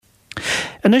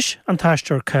Anis an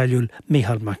t-aisteoir cáiliúil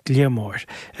Micheál Mac Liammóir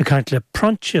caint le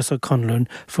Proinsias Ó Conluain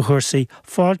fa chúrsaí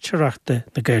foilseoireachta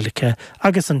na Ghaeilge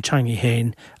agus an teangaí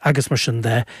féin agus mar sin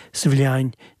de sa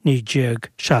bhliain nGaeilge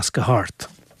seasca hart.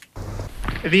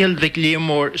 Micheál Mac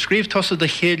Liammóir scríomh tosa de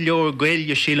chéad leor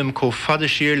Ghaeilge sílim có fada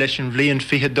siar leis an bhliain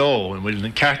fiche dó an bhfuil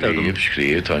an ceart agam.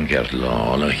 Scríomh tá an ceart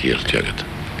lán a chéart teagad.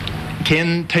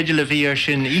 Cén teidir le bhí ar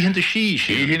sin íhann de sí?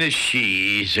 Íhann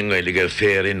sí san Ghaeilge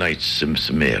féir in áit sim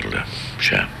méarla.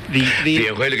 Bhí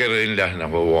an Ghaeilge in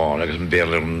leathnach bháin agus an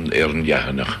béarla ar an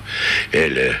deathnach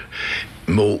eile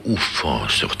mó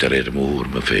úfáiseach ar mór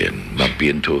me féin. Ma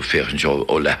bíon tú féchan seo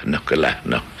ó leathnach go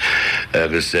leathnach.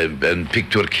 Agus an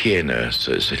pictúr céine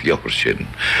sa leopar sin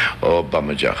ó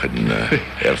bamadeachan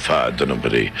ar fad an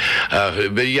barí.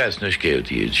 Be dheas na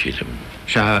scéaltaí iad sílim.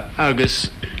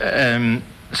 Agus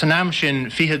san am sin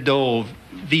fiche dó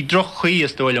hí droch chuí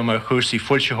is dóil mar chúrsaí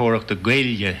foilseoireachta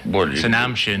Ghaeilge san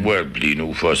am sin. Wel blin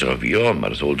úfáiseach a bhí á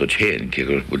mar is óld a chéan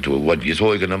cégur bhfuil tú bhhaid is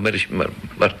óigan mar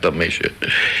tá méise.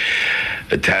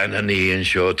 Táin an íon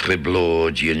seo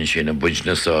tribló díon sin a buint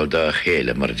na sáilda a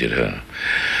chéile mar dtír.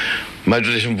 Mar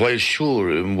leis an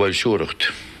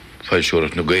bhfoilseoireacht.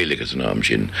 Foilseoireacht na Ghaeilge san am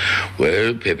sin.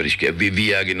 Wel, peperisce,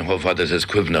 bhí agin hofadas as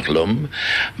cuimhnach lom,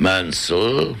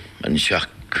 mansel, an seach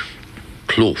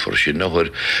clófar sin nachir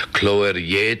clóir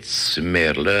Yates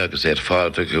méarla agus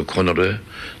fáda go conire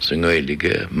san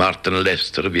Ghaeilge, Martin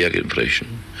Lester bhí agin freisin.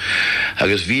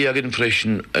 Agus bhí agin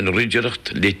freisin an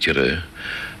rideireacht litere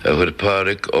a chuir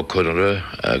páric ó conire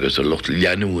agus a lucht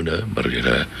leanúna mar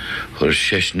chuir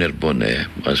seisnar bonné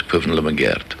as cuimhna le an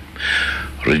gceart.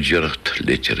 Rideireacht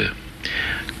litere.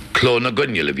 Clóna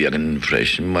gunne le bhí agin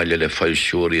freisin, maile le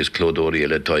foilseoirí is clódóirí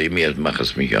le tá méad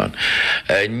machas Micheán.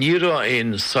 Ní rá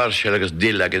éon sarse agus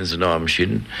dil agin san am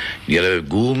sin, ní ra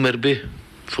gúmar be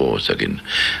fós agin,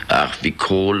 ach bhí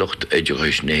cólacht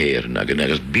éideachis na héireann agin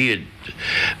agus bíad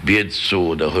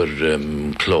sód a chur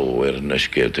cló ar na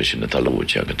scéalta sin na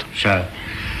talúid agad.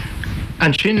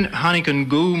 An sin tháinig an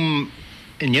gúm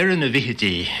in dhearann na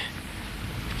bhíchití.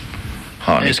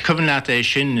 Is cyfnad é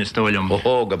sin is dóilm.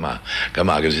 Gama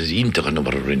agus is ítach nó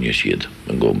mar rinne siad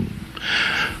an gom.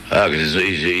 Agus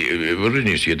is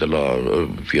rinne siad a lá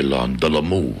fi lán dala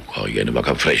mú á dhéanam ach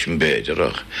a freisin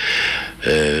béidirach.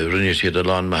 Rinne siad a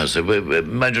lán mas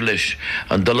meidir leis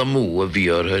an dala mú a bhí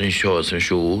ar an seo an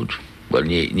siúd. Wel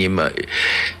níl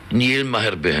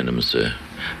maithir behanam sa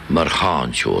mar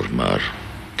cháintseoir mar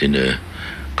duine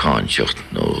cáintseocht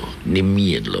nó ní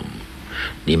míadlam.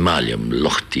 Ní máliam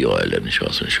lochtaí áil an seo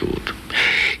an siúd.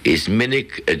 Is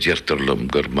minic a deirtarlam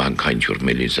gur man caintúir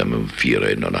millí sam an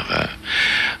fírain an nachá.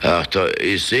 Ach tá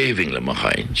is saving le a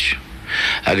chaint.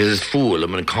 Agus is fúil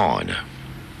am an cáine.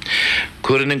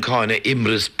 Cuireann an cáine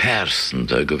imris persan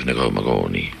a gofna go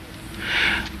magóní.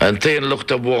 An téan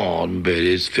lucht a bháin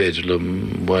be is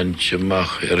féidirlam bhaint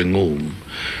amach ar an ngúm.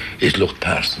 Is lucht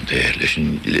persan té leis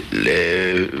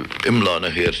le imláán a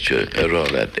hirte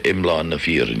rálet imláán a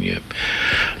fírinne.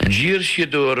 Dír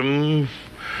siad orm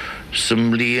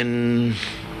sam líon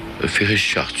fiche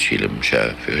seacht sílim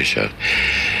fiche seacht.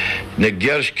 Na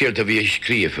gearscéalt a bhí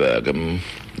scríomh agam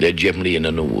le deimlíon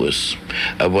an ús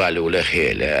a bhhailú le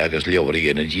chéile agus leabhar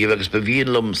dhéana díomh agus be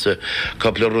bhíon lumsa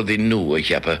coppla rudí nua a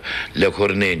cheappa le chur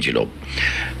an éingilom.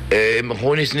 Ma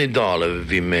hónis ní dála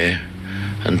bhí me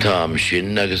an tám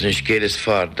sin agus an scéalas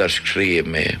fard ar scríomh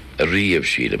me a riamh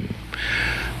sílim.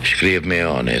 Scríomh me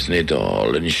an is ní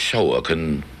dál an seoach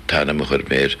an tánam a chur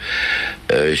méir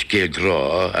scéal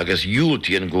grá agus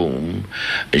dúltaí an gúm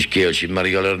an scéal sin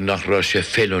mariaal ar nach rá sé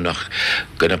féúnach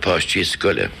gona páistí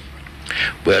scoile.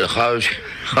 Well, cháil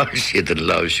siad an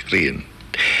lá scríon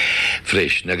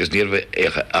freisin agus níor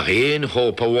ach éon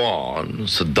hópa bháin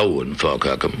sa dáin fág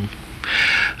agam.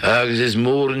 Agus is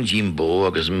mór an Jimbo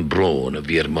agus an brón a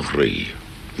bhíar mar rí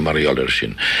mariaal ar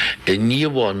sin. Ní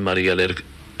bháin mariaal ar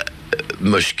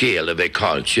mar scéal a bheith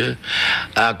cáilte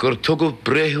a gur tugad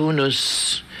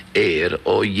brethúnas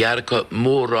ó dhearca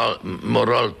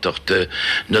morálteachta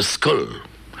na scoil,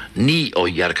 ní ó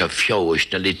dhearca feabhais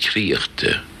na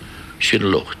litríochta sin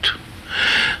lucht.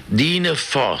 Dína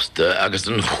fásta agus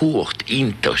an chuacht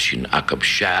ionta sin acab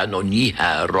sean ó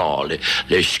níthe rála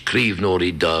le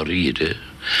scríbhnóirí dá riide,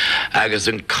 agus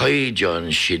an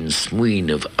caideán sin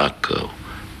smuoinemh acu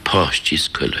páistí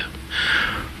scoile.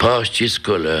 Páistí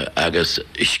scoile agus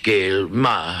scéal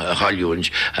a chailiúint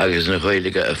agus na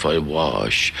Ghaeilge a fáil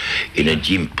bháis ina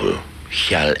dimpel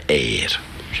cheall éir.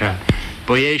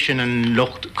 Ba é sin an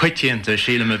lucht coitianta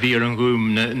sílam a bhí ar an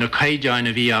gúm na caideáin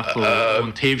a bhí acu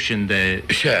an taobh sin de...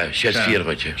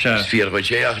 Sfíorhaite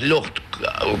ach lucht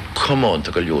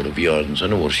cumánta go leor a bhí an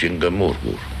san úr sin go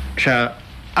mórbúr.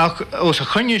 Ach os a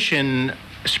chunne sin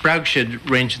Spraugsid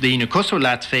range dina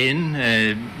cosolaat féin,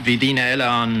 vi dina eile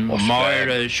an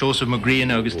Mair, Siúlach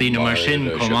Magrian agus dina mar sin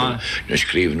coma. Na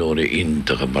scríb nóra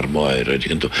intacha mar Mair,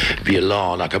 vi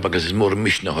lán ac agus is mór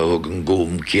misnach a hug an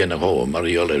góm céna hó mar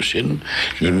iolir sin,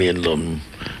 ní mian lom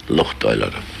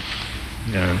lochtailar.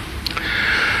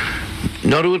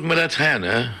 Nar úd mar at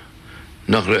hana,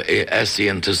 nach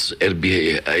asiantas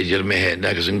eidir me hen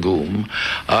agus an góm,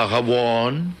 a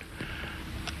gháin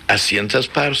asiantas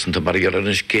person ta mar iolir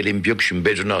an scélin biog sin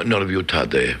beidir nar bhiú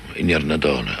tade in na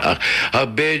dána. A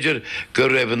beidir go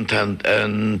raibh an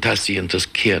tasiantas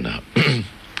céna.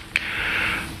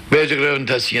 Beidir go raibh an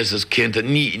tasiantas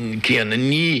céna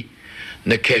ní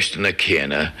na ceistena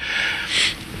céna.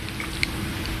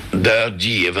 Daar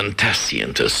díomh an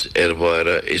tasiantas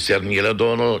bhaire is níla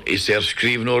dónal, is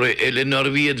scríbhnóra eile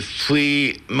nar bhíad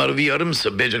faoi mar bhí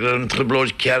ormsa beidir an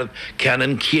tribblóid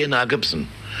ceanan céna agabsan.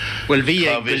 Well, vi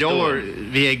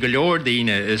e golóir dine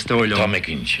is dóilm. Tá mé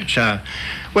cinse.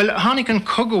 Well, hánig an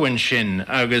cogain sin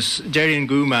agus déiríonn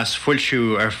gúmas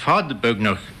foilsiú ar fad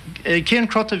bugnach. Céan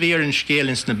crota bhí ar an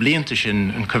scéalins na blianta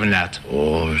sin an cuimhin leat?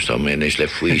 Ó, tá mé is le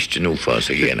fuiste núfás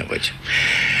a dhéanamhaid.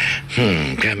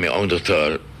 Ceim mé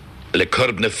andatá le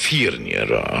curb na fíorne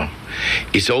rá.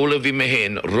 Is óla bhí me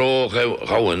hen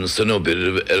rághain san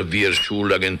obair bhíar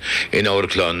Siúlach in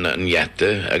áirclán an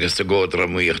jette agus a gódra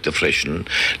muocht a freisin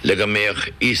le go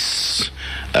méach is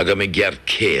aga me gear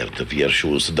céir a bhíar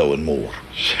Siúl sa dáin mór.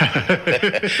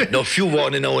 No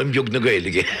fiúháin in áim beag na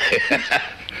Ghaeilge.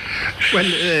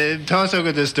 Well, tá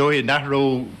agad is dói nach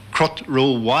ró crot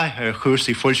ró waithe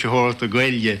chúrsaí foilseoireachta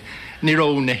Ghaeilge, ní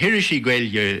ró na hirisí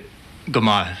Ghaeilge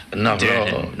Gomá. Nach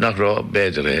rá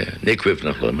beidir nícuibh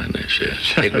nach le mena sé.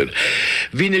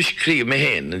 Bhí na scríb me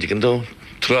hen, and you can do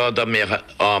trád a mé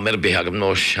ámar behagam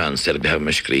nó seans behagam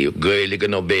me scríb, Ghaeilge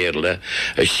nó béirle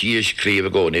a sí scríb a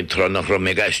gcónaí trá nach rá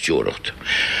me aisteoireacht.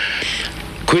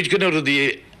 Cuid gan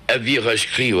rudaí a bhíoch a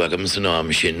scríb agam san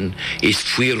am sin is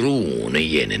faoi rún a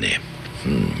dhéanana.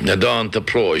 Na dáanta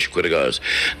próis cuiregas,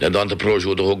 na dáanta próis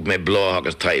úd a hug me blá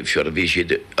agus taib fior a bhí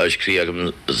siad a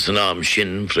scríb san am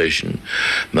sin freisin,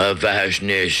 ma bheis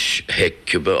nes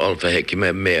hecube, alfa hecube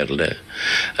me merle,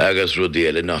 agus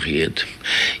rudéile nach iad.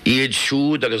 Iad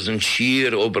siúd agus an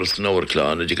sír ober san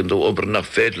áirclán, a dí gan dó ober nach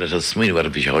féile a smínhar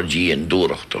bhí se díon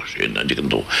dúrachtach sin, a dí gan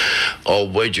dó á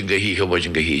bhaidin go hí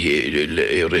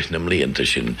rithna mlíanta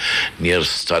sin, níor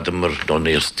stadamar nó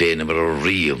níor stéanamar a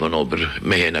riamh an ober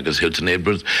mehen agus hiltan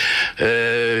Edward.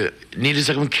 Níl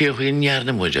agam céochaí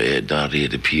nearna muid dá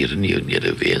réad a pír níor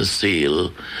a bhéon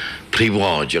síl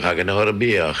príomháideach agan na hora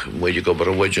béach muid go bar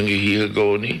a bhaidin go hí a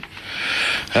gcónaí.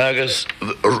 Agus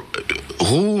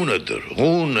hún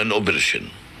an ober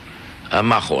sin a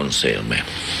machón séil me.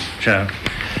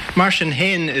 Mar sin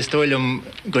hen is dóilm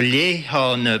go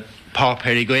létha na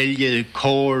pápéir Ghaeilge,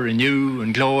 cór, aniu,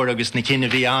 an glór agus na cinna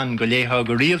bhí an go létha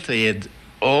go rialta iad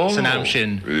san am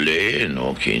sin. Le,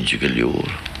 nó cinnte go leor.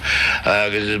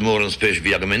 Agus is mór an spéis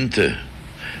bhí agaminte.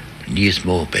 Níos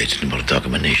mó beidir na mar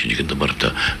agamanéisisin gan mar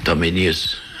tá mé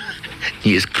níos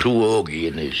cruógaí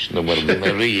inis nó mar bhí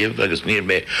mar riamh agus níor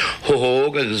mé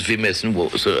hóg agus bhí me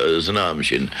san am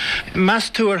sin.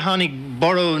 Mas tú ar tháinig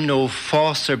boró nó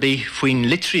fás ar bí faoin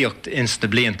litríocht ins na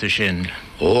blianta sin?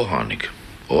 Ó, tháinig.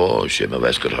 Ó, sé me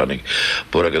bheis gur tháinig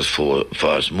bor agus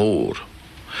fás mór.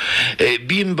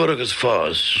 Bíon bor agus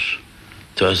fás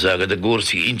tá agad a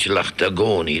gúrsaí intileachta a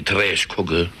gcónaí tréis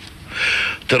coga,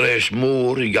 tréis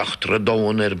mór jachtra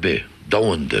dáin ar be,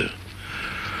 dáinde.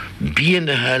 Bíon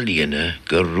na halíana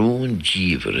go rún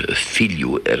díomhar a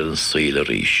filiú ar an saoile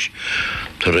ríis,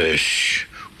 tréis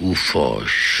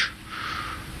úfás,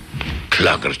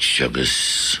 clagart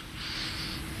agus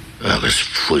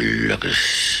full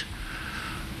agus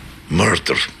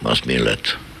murder mas mé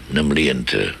let na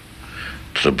mlíanta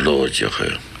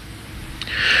triblóideacha.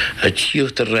 A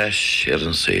tíocht a reis ar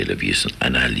an saoile vís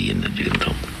an halíana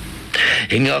díontom.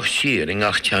 Ingach sír,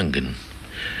 ingach teangan.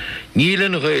 Níl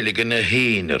an Ghaeilge na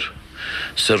héanaar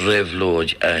sa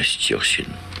raibhlóid aisteoch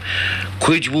sin.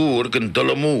 Cuid mhór gan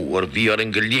dolamór bhí ar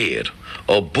an goléir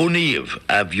ó buníomh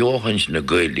a bheochans na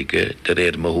Ghaeilge de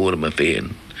réir mahór ma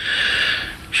féin.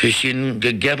 Sé sin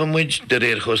go gabhamuid de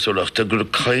réir chúrsaíochta gur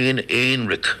cain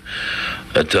éonric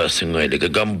atá san Ghaeilge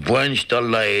gan buint dá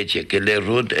laide go le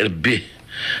rud ar bith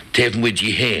taobh muid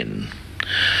í héin.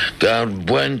 Gan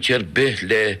buint ar bith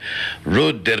le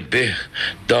rud ar bith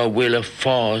dá bhfuil a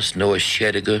fás nó a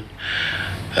seirige,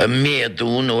 a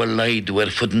méadún nó a laidú ar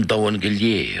fud an dáin go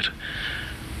léir.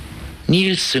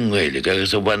 Níl san Ghaeilge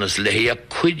agus a bhanas le a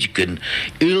cuid gan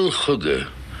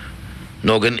ilchuge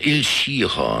nó gan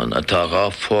ilsíocháin atá gá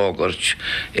fágart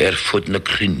ar fud na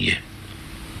crinne.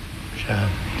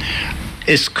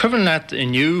 Is cyfnod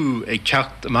iniu ag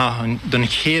teacht amach don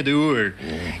chéadúr,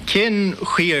 cén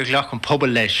chuir ghlach an pobl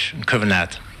leis an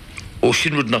cyfnod? O,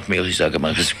 sin rwyd nach meil hys ag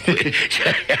yma. Wel,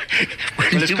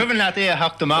 is cyfnod a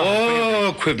hacht amach?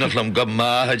 O, cwyfnod lam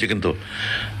gama, hyd ag yn do.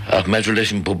 Ac medrw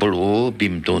leis yn pobl o,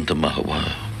 bim dont yma hawa.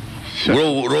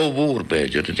 Ro fawr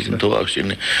bedio, ydych yn do ac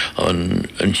sy'n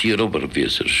yn tîr o'r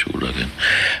fys yr Siúlach.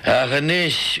 Ac yn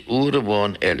nes wr y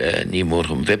fôn ele, ni môr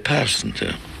hwn fe person te.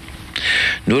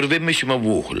 Nŵr fe mis yma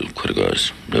wôchol,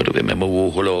 cwrgos. Nŵr fe yma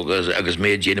wôchol ogas, agos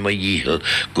me dyn yma ihel,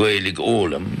 Ghaeilge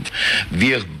olam.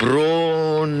 Fiach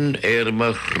bron ma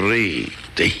chre,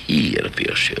 dy hir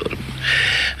fiach siwrm.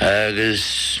 Agos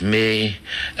me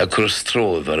a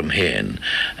cwrstrodd ar ymhen,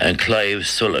 yn claif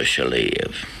Siúlach a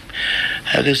leif.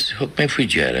 Agus hwg me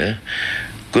fwydiara,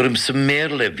 gwrym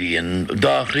symerle fi yn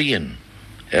dachrian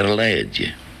leid,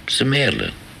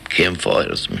 symerle, cem ffair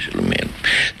as Micheál Mac.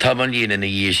 Taban yin yn y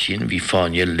iesin fi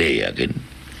ffania le agyn,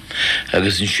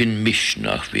 agus yn sy'n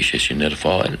misnach fi sy'n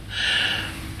ffail.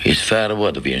 Is ffer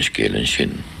wad fi yn sgel yn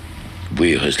sy'n.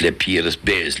 Bwychas le pyrus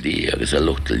besli agus a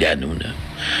lucht lianwna.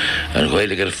 Yn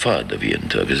Ghaeilge ffad fi yn,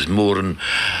 agus môr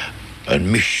yn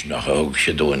misnach og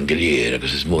sydd o'n gilier,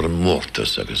 agus is môr yn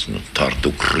mortas, agus yn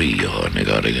tartu cri o nag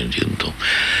arig yn dynto.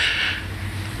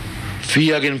 Fi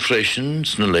ag yn fresin,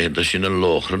 sy'n leid a sy'n yn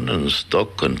lochryn, yn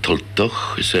stoc, yn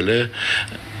toltoch, ysele,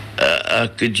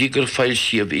 ac y digar ffail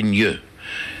siaf unio.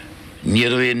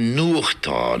 Nir fe nwch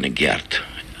ta yn y gert,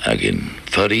 ag yn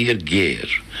ffarir ger,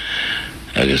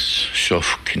 agus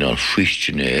siof cynnar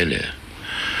fwystyn ele.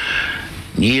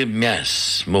 Nir mes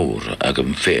môr ag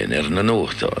yn ffen na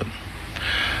nwch ta.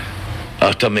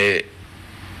 Ach ta me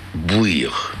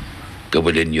bwych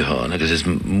gabod yn Johan, agos is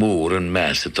môr yn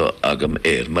mes eto ag am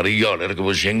mar iioler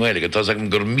gabod sy'n Ghaeilge, tas ag am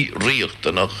gyr riach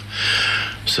danach,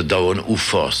 sa daw yn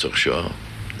wffasach sio,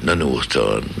 na nwch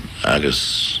ta, agos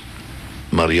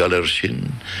mar i oler sy'n,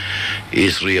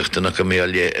 is riach danach am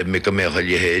mech a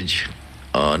liehej,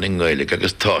 an yn Ghaeilge,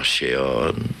 agos tashe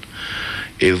an,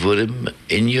 fwrym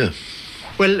unio.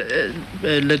 Wel,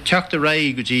 le teacht a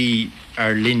rai gudi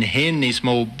ar lin hen is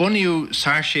mo buniu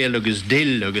sarshéal agus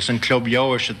dill agus an club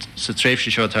leabhar sa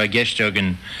tréifhse seo tá gceiste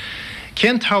agan.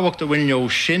 Cén táhacht a bhainneó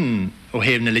sin ó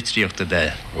thaobh na litríochta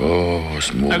de?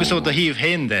 Is mó. Agus ó da híomh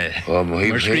hen de? Má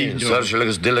híomh hen, sarshéal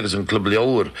agus dill agus an club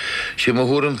leabhar. Si má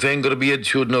thuair an féin gur bíad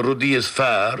siúd na rudí is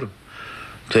fearr,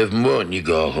 taobh món i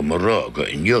gácha mar rága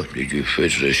in jot, ní dú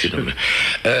féidir sin.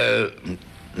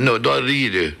 No, dá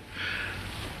ríide.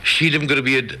 Sídam gur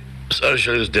bíad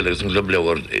sarshéal agus dill agus an club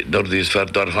leabhar, dar dís fearr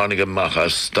dar tháinig amach a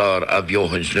star a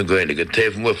bheochans na Ghaeilge.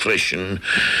 Taobh mó freisin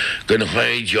gan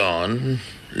chaid John,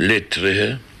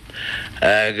 litrithe,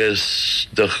 agus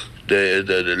de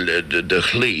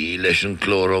chlí leis an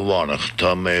clór amhánach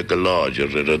tá mé go láidir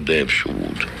ar a déobh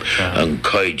siúd. An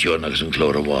chaid John agus an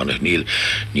clór amhánach níl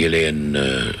éon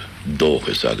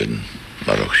dóchas agan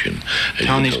marach sin.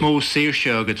 Tá is mó saoirse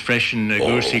agad freisin a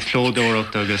gúrsaí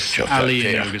clódóireacht agus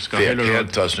alíonn agus go heileráid.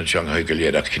 Tás na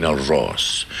nGaeilge ach cinál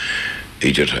rás.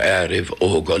 Idir airibh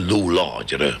ó go lú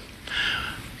láidire.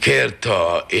 Céir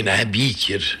tá ina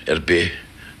bítir be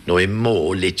nó I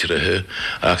mó litrithe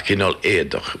ach cinál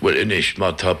éadach. Well, inis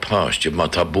má tá páiste, má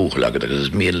tá búchal agad agus is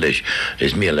mí leis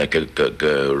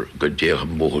go déach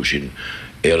an búchal sin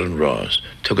an rás.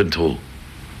 Tugann tú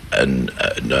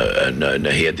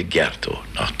na héad gertó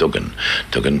nach tugan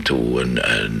tú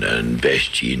an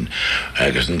vestín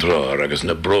agus an drár agus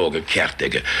na bróga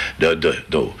ceartige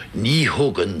dó ní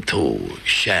thugan tú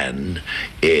sean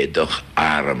éadach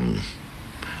arm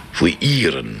faoi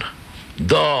íran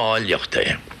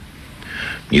dáiliochta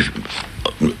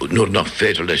nuair nach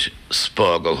féidir leis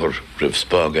spág a chur rih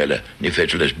spág eile ní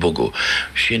féidir leis bugú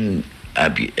sin a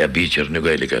bítir na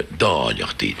Ghaeilge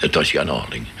dáiliochtaí atá sí an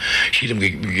áling. Sídam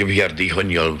gheardaí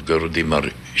choneal gur dí mar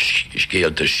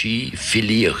scéalta sí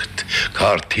filíocht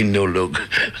cartinolog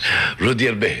rudí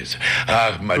ar béis.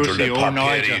 Ach, maidir le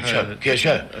papéirí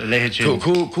se.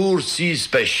 Cúrsaí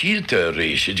speisialta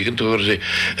rééis, dígann tú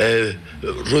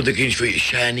rud a cinn faoi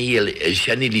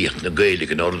seanilíocht na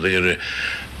Ghaeilge an ordair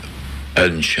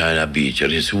an sean a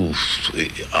bítir is ús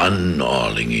an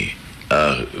álingi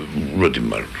rudí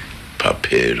mar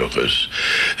papéirachas,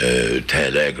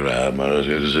 telegram,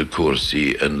 agus a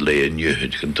cúrsaí an léon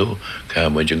nniuthid gan tú,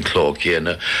 cámaid an chló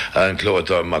chéana, an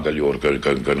chlótá mag a leor gan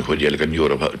chuidéala gan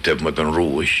Europa, tebh mag an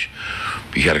rúis,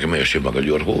 bhí chearga mé sé mag a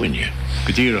leor bhóine.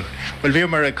 Go dtíreach. Well, bhí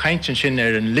mar a caintin sin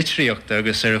ar an litríocht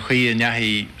agus ar a chuí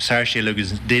neathí sarshéal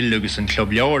agus dill agus an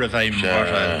club leabhar a bheith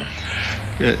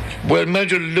mar. Well,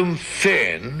 meidir lum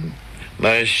féin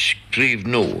mar scríb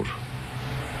nóir.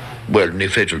 Well, ní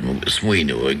féidir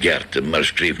smuoinú a gceart mar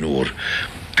scríb nóir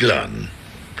glan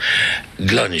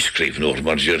Glan scríbnúir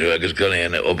mar dúir agus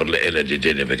glan obair le eile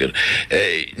déine bhegur.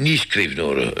 Ní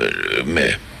scríbnúir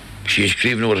me. Sí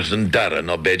scríbnúir an dara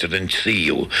ná beidir an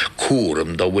tríú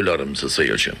cuaram dá bhfuil orm sa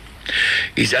Scéalach.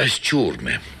 Is t-aisteoir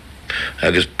me.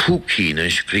 Agus púcín an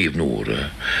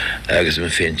scríbnúra agus an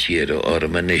féintíar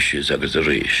orm an isisiús agus a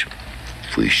réis.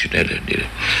 Fui sin eile níre.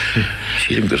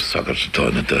 Sílim gur sagar sa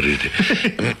tána dar ide.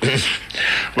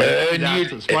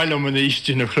 Smail am an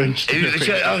ístin a chrunst.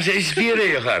 Is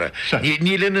fíre a chara.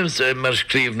 Ní linnum mar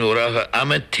scríbnúra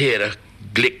amatéireach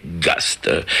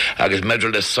gasta agus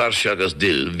medral le sarse agus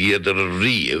dil viadar a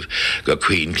riamh go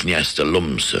cuoin cneasta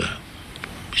lumsa.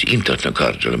 Intat na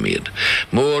cardra míad.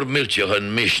 Mór milteach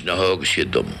an mis na hága sé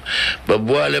dum. Ba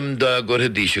bhhailm da gur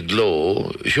hedí se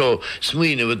gló, seo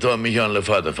smuoine bhtá Micheál le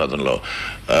fada an lá.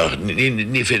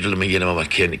 Ní féidir me dhéanam am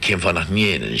cén fannach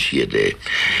níanaan siad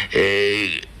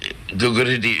do gur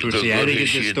hedí...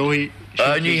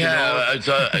 Ní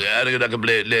agad aga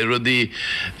le rudí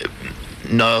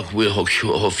nach bhfuil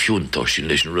ho fiúntá sin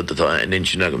leis an rud atá an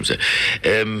insin agam sa.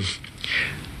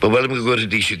 Ba bhhailm go gur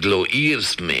hedí se gló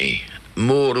írs mé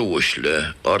mór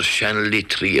úsle ar seanlaí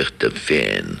tríochta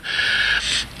féin.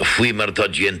 Fuoi mar tá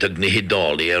dientach na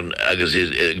hidálaí agus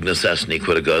na sasnaí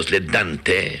chuirigás le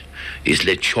Dante is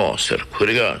le Chaucer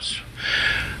chuirigás.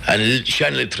 An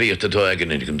seanlaí tríochta tá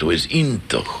agan tú is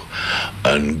intach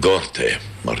an gorte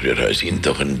mar is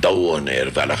intach an dáin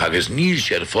bhealach agus níl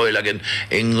sé fáil agin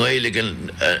nGaeilge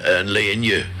an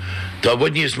léinne. Tá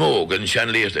bud níos móg an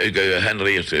seanlaíocht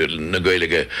henríocht na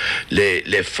Ghaeilge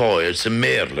le fáil sa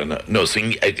méirlan, nó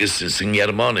agus san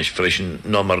Germánis freisin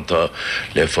ná mar tá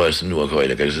le fáil sa nua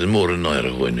Ghaeilge agus mór an náir a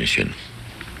ghaine sin.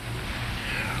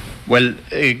 Well,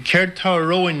 céir tá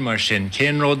roin mar sin,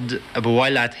 cén rud a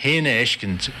bhhail at héine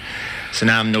éiscint san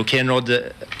am nó cén rud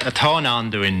atá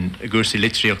anúin a gúrsaí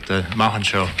litríochta maihan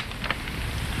seo.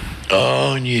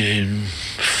 Ní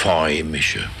fáim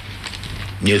ise.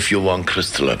 Ní fiúháin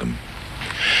crystal agam.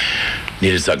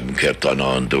 Níl agam céirt an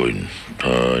anúin.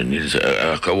 Níl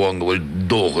bháin go bhfuil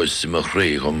dóchas a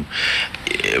chréigh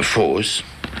fós.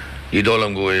 Ní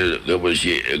dólam go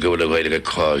bhfuil a Ghaeilge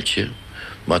cáilte.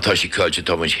 Má tá sí cáilte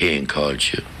tá muid héin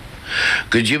cáilte.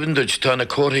 Go ddíbann dúirt tá na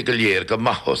cóthaigh go léir go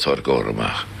maithos ar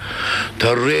gáramach.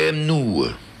 Tá réim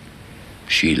nua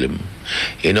sílim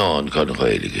in an gan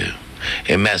Ghaeilge.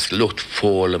 Meas lucht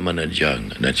fóla man na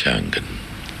teangan.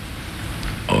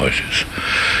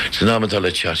 Sa ná tá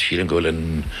le teas sílim go bhfuil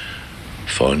an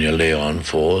fáinne léán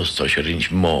fós, tá sé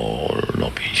rins máil, nó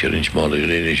bhíonn sé rins máil i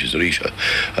réis is ríise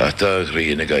a tá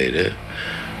ghrian na Ghaeilge.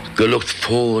 Go lucht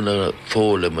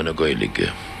fóla man na Ghaeilge.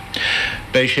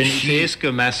 Bei sin léas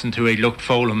go measan tú ag lucht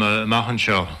fóla maihan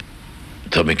seo.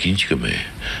 Tá mé cinint go mé.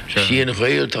 Síon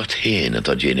Ghaeilteacht héin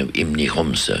atá déanamh imní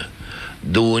chumsa.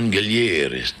 Dúin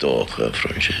nGaeilge is dócha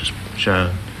Proinsias.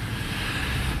 Se.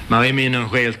 Má imíon an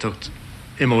Ghaeilteacht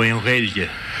imó an Ghaeilge.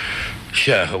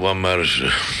 Se, bhá mar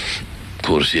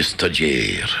chúrsaí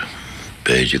stadéir.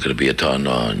 Beidir gur bíotá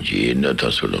ná dína tá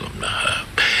súlagam na.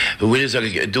 Bhfuil is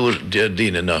dúr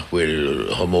dína nach bhfuil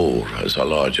hamór as a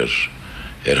láidir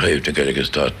thaobh na Ghaeilge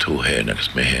tá tú héin agus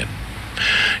mé héin.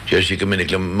 Déir sí go minic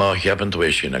le má cheapan tú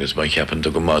sin agus má cheapan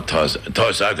tú go má tá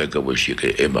aga go bhfuil sí go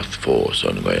éimeacht fós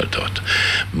an Ghaeilteacht.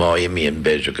 Má imíon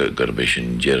beidir gur bhí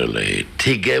sin deire le.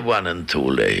 Tuige bhhanan tú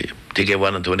le. Tuige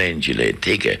bhhanan tú an éingi le.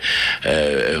 Tuige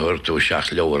thuirtú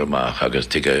seach leabhar amach agus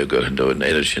tuige gurthan an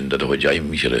éidir sin dat chuid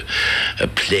aimimiise a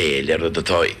pléil ar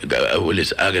atá bhfuil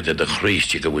is agad a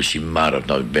chríiste go bhfuil sí marmh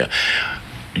ná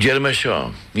deir me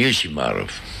seo, níl sí marmh.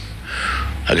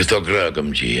 Agus tá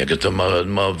gragamtí, agus tá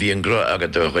má bhíon gra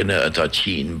agad a chuine atá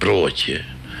tín bróite.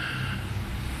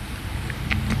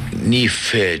 Ní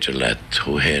féidir le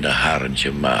tú héna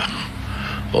haranse mach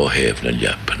ó héamh na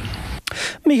leapan.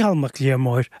 Micheál Mac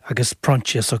Liammóir agus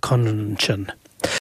Proinsias Ó Conluain sin.